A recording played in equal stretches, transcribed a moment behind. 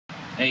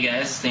Hey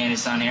guys, it's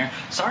TheAndySan here.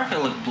 Sorry if I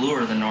look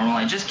bluer than normal.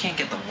 I just can't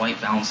get the white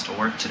balance to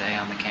work today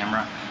on the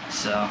camera.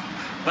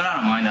 But I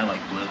don't mind, I like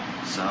blue.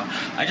 So,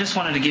 I just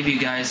wanted to give you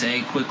guys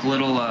a quick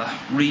little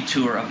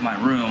retour of my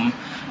room.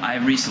 I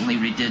recently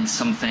redid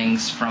some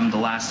things from the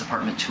last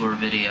apartment tour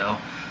video.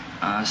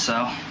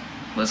 So,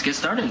 let's get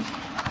started.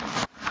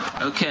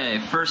 Okay,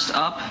 first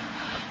up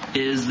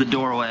is the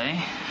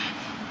doorway.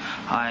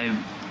 A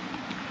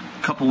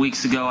couple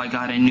weeks ago I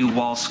got a new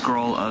wall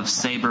scroll of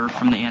Saber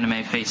from the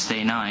anime Fate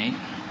Stay Night,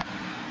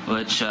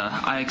 which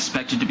I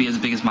expected to be as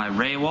big as my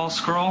Ray wall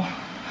scroll,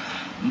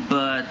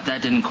 but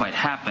that didn't quite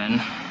happen.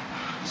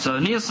 So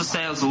needless to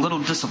say, I was a little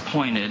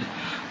disappointed,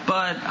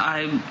 but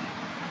I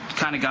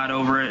kind of got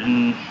over it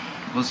and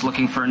was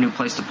looking for a new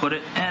place to put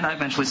it, and I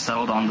eventually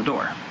settled on the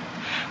door,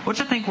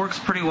 which I think works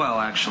pretty well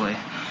actually.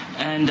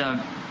 And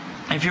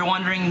if you're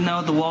wondering,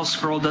 no, the wall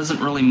scroll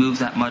doesn't really move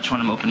that much when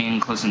I'm opening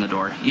and closing the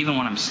door. Even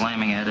when I'm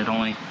slamming it, it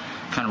only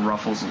kind of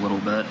ruffles a little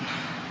bit.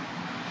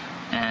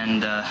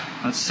 And,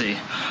 let's see.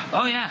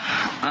 Oh,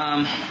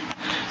 yeah.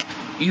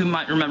 You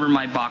might remember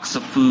my box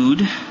of food.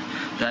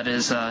 That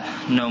is,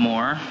 no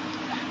more.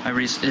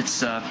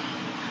 It's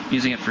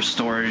using it for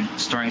storing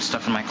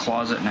stuff in my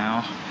closet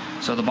now.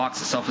 So the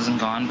box itself isn't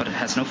gone, but it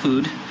has no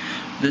food.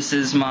 This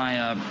is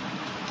my,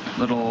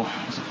 little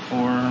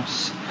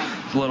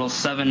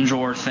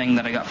 7-drawer thing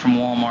that I got from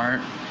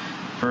Walmart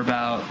for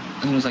about,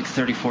 I think it was like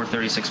 34,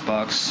 36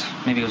 bucks.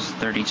 Maybe it was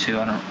 32,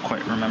 I don't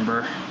quite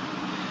remember.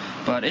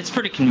 But it's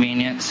pretty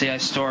convenient. See, I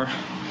store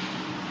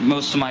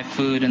most of my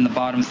food in the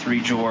bottom 3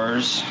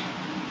 drawers.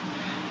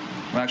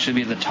 Will actually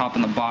be the top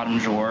and the bottom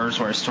drawers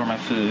where I store my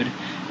food.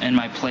 And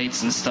my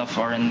plates and stuff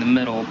are in the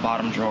middle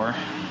bottom drawer.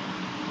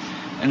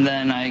 And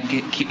then I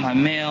keep my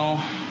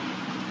mail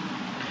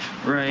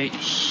right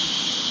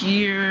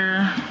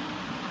here.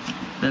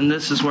 Then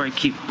this is where I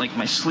keep, like,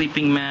 my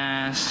sleeping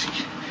mask.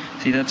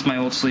 See, that's my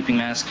old sleeping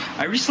mask.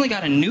 I recently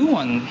got a new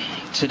one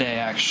today,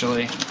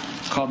 actually,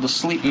 called the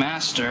Sleep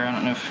Master. I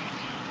don't know if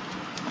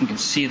you can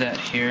see that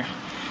here.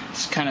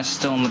 It's kind of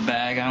still in the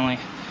bag. I only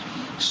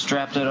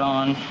strapped it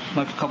on,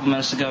 like, a couple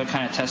minutes ago to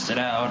kind of test it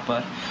out,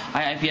 but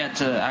I have yet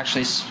to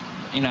actually,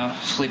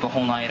 sleep a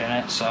whole night in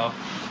it, so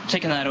I'm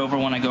taking that over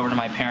when I go over to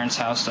my parents'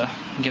 house to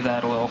give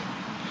that a little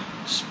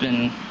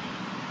spin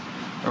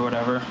or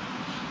whatever.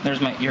 There's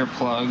my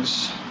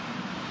earplugs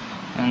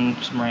and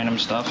some random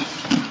stuff,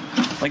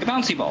 like a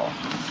bouncy ball.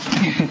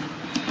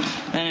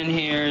 And in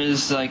here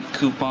is like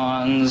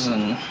coupons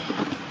and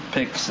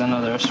picks and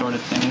other assorted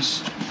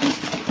things.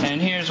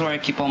 And here's where I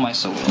keep all my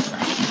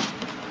silverware.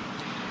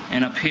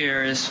 And up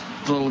here is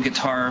the little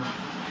guitar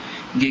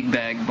gig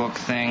bag book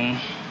thing,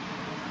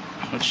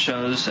 which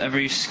shows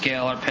every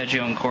scale,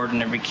 arpeggio, and chord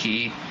in every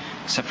key,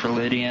 except for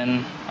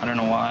Lydian. I don't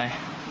know why.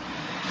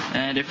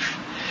 And if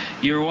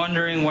you're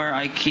wondering where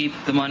I keep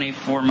the money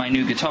for my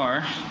new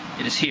guitar,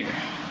 it is here,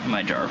 in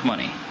my jar of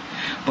money.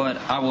 But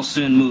I will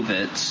soon move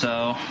it,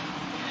 so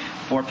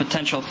for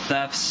potential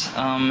thefts,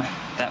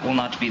 that will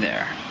not be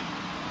there.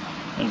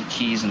 And the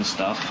keys and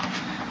stuff.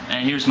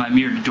 And here's my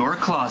mirrored door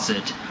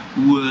closet.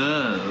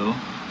 Whoa.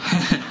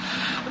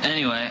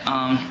 Anyway,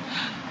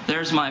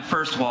 there's my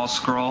first wall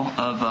scroll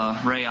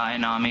of Rei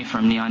Ayanami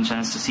from Neon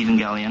Genesis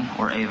Evangelion,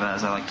 or Eva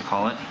as I like to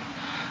call it.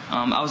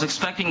 I was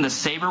expecting the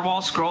Saber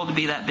wall scroll to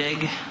be that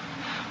big,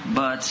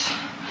 but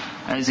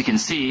as you can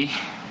see,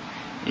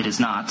 it is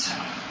not.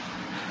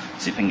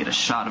 Let's see if I can get a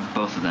shot of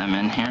both of them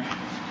in here.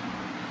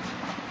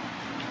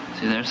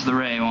 See, there's the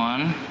Ray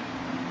one,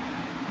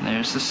 and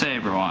there's the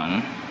Saber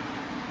one.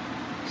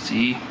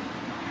 See,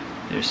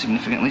 they're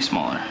significantly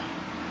smaller.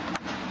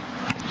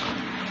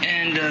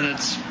 And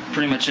that's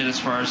pretty much it as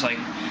far as like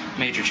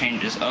major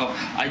changes. Oh,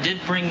 I did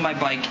bring my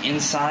bike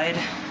inside,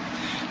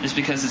 just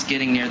because it's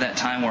getting near that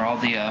time where all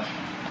the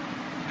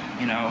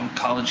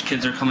college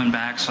kids are coming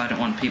back, so I didn't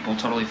want people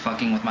totally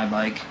fucking with my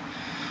bike.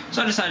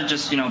 So I decided to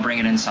just, bring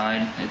it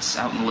inside. It's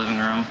out in the living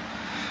room.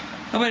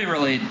 Nobody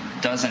really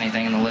does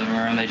anything in the living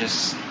room.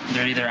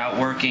 They're either out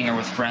working or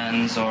with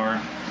friends, or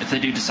if they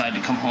do decide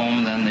to come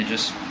home, then they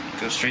just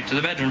go straight to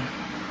the bedroom.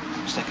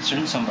 Just like a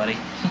certain somebody.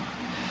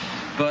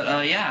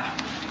 But, yeah.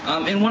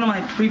 In one of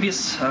my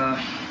previous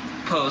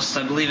posts,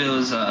 I believe it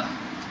was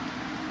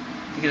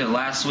either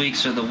last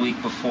week's or the week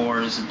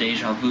before, is a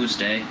Deja Vu's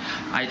Day,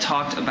 I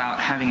talked about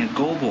having a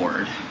goal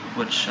board,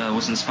 which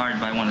was inspired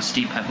by one of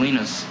Steve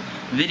Pavlina's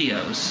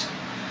videos,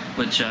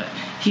 which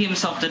he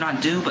himself did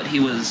not do, but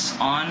he was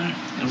on.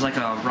 It was like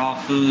a raw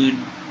food,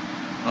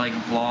 like,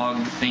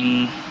 vlog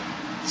thing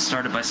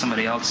started by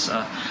somebody else.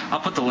 I'll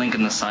put the link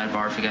in the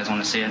sidebar if you guys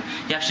want to see it.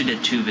 He actually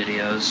did 2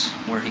 videos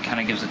where he kind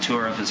of gives a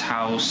tour of his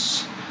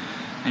house,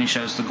 and he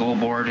shows the goal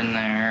board in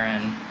there,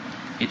 and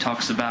he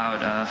talks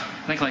about, I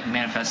think, like,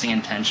 manifesting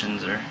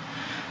intentions or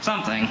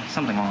something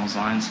along those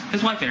lines.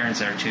 His wife Erin's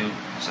there too,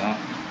 so.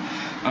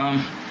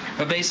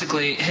 But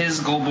basically, his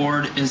goal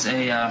board is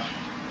a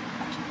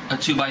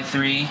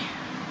 2x3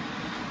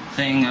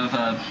 thing of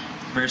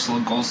various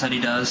little goals that he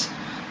does.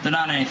 They're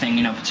not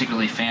anything,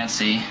 particularly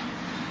fancy.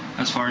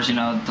 As far as,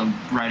 the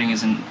writing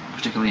isn't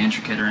particularly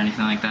intricate or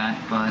anything like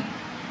that, but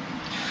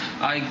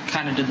I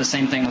kind of did the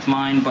same thing with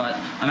mine, but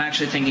I'm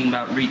actually thinking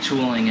about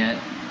retooling it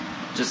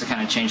just to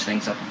kind of change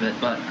things up a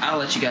bit. But I'll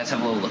let you guys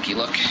have a little looky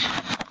look.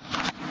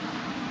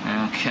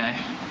 Okay,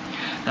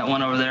 that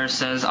one over there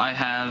says I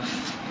have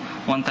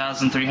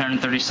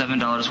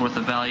 $1,337 worth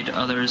of value to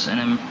others and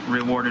am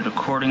rewarded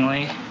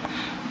accordingly.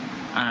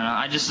 I don't know,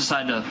 I just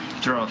decided to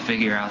throw a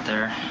figure out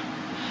there.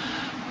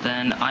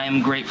 Then I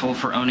am grateful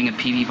for owning a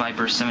Peavey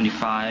Vypyr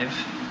 75.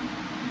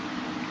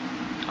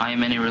 I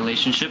am in a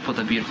relationship with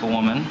a beautiful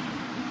woman.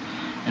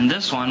 And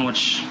this one,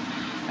 which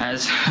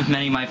as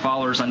many of my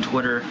followers on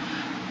Twitter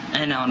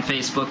and on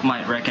Facebook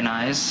might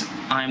recognize,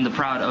 I am the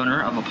proud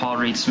owner of a Paul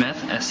Reed Smith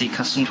SC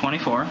Custom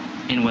 24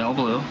 in whale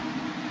blue,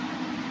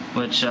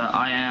 which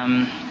I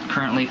am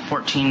currently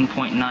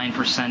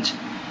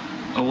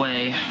 14.9%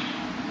 away,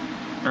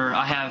 or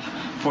I have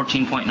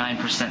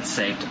 14.9%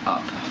 saved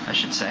up, I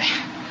should say.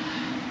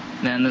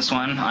 Then this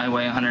one, I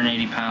weigh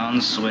 180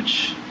 pounds,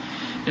 which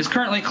is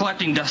currently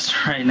collecting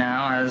dust right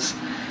now, as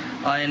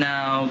I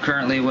now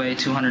currently weigh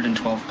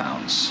 212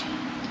 pounds.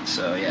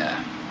 So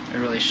yeah, I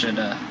really should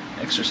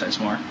exercise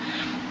more.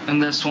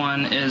 And this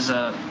one is,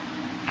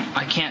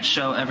 I can't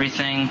show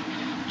everything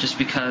just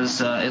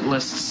because it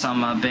lists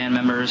some band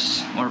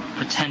members or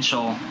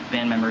potential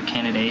band member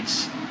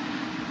candidates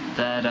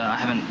that I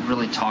haven't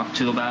really talked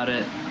to about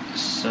it.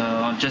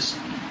 So just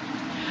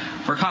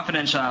for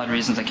confidentiality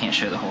reasons, I can't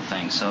show the whole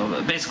thing. So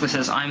it basically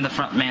says I'm the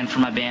front man for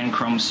my band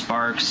Chrome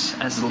Sparks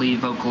as the lead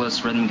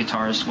vocalist, rhythm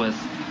guitarist with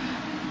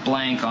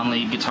blank on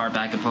lead guitar,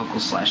 backup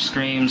vocals /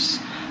 screams,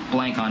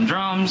 blank on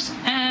drums,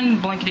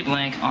 and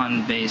blankitty-blank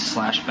on bass /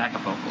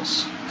 backup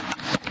vocals.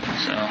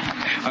 So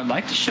I'd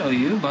like to show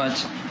you,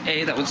 but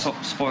A, that would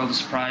spoil the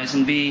surprise,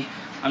 and B,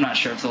 I'm not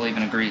sure if they'll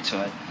even agree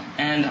to it.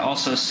 And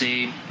also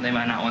C, they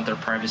might not want their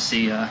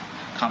privacy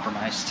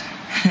compromised.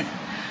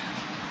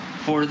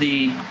 For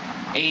the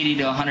 80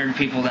 to 100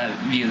 people that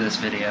view this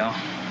video.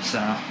 So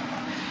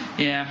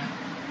yeah,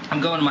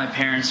 I'm going to my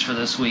parents for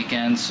this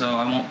weekend, so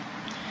I won't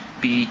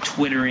be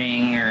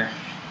twittering or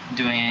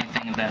doing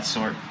anything of that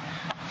sort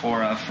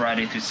for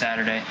Friday through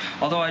Saturday.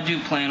 Although I do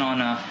plan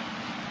on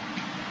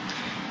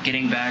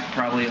getting back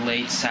probably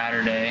late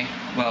Saturday.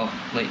 Well,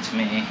 late to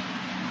me,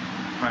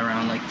 probably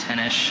around like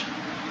 10ish,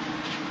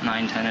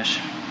 9, 10ish.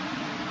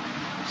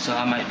 So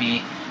I might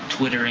be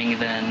twittering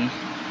then.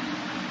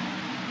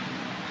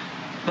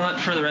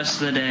 But for the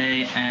rest of the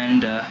day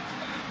and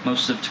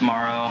most of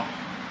tomorrow,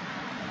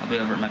 I'll be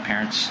over at my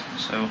parents.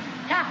 So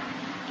yeah.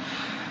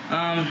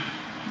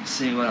 Let's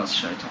see, what else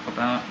should I talk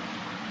about?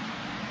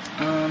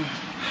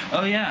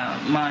 Oh yeah,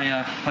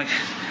 my like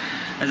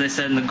as I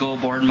said in the goal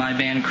board, my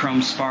band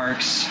Chrome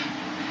Sparks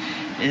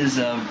is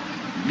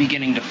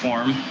beginning to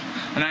form.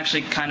 I'm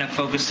actually kind of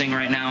focusing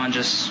right now on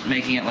just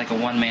making it like a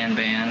one-man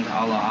band,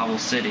 a la Owl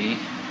City.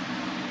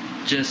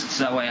 Just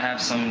so that way I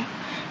have some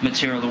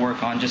material to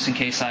work on, just in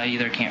case I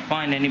either can't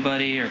find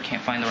anybody or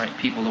can't find the right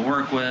people to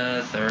work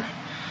with or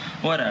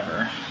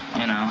whatever.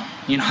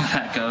 You know how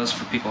that goes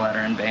for people that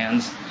are in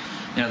bands.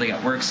 You know, they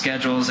got work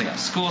schedules, they got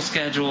school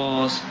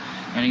schedules,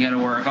 and you got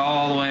to work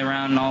all the way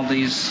around all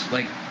these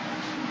like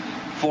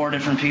 4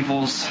 different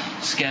people's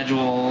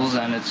schedules,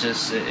 and it's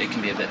just it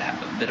can be a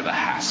bit of a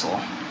hassle.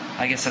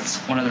 I guess that's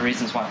one of the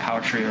reasons why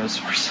power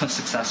trios were so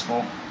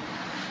successful,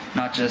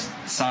 not just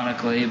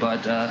sonically,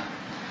 but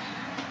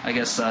I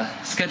guess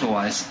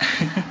schedule-wise.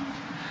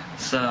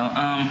 So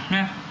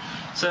yeah.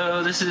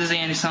 So this is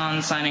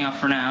TheAndySan signing off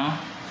for now.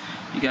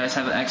 You guys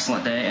have an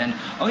excellent day. And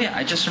oh yeah,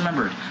 I just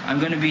remembered, I'm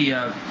going to be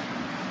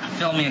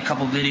filming a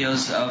couple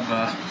videos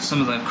of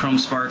some of the Chrome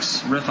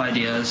Sparks riff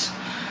ideas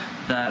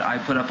that I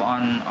put up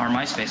on our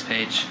MySpace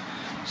page.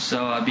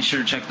 So be sure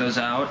to check those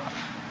out.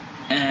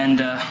 And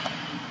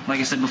like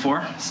I said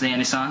before, it's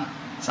TheAndySan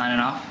signing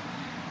off.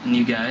 And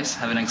you guys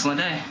have an excellent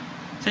day.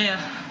 See ya.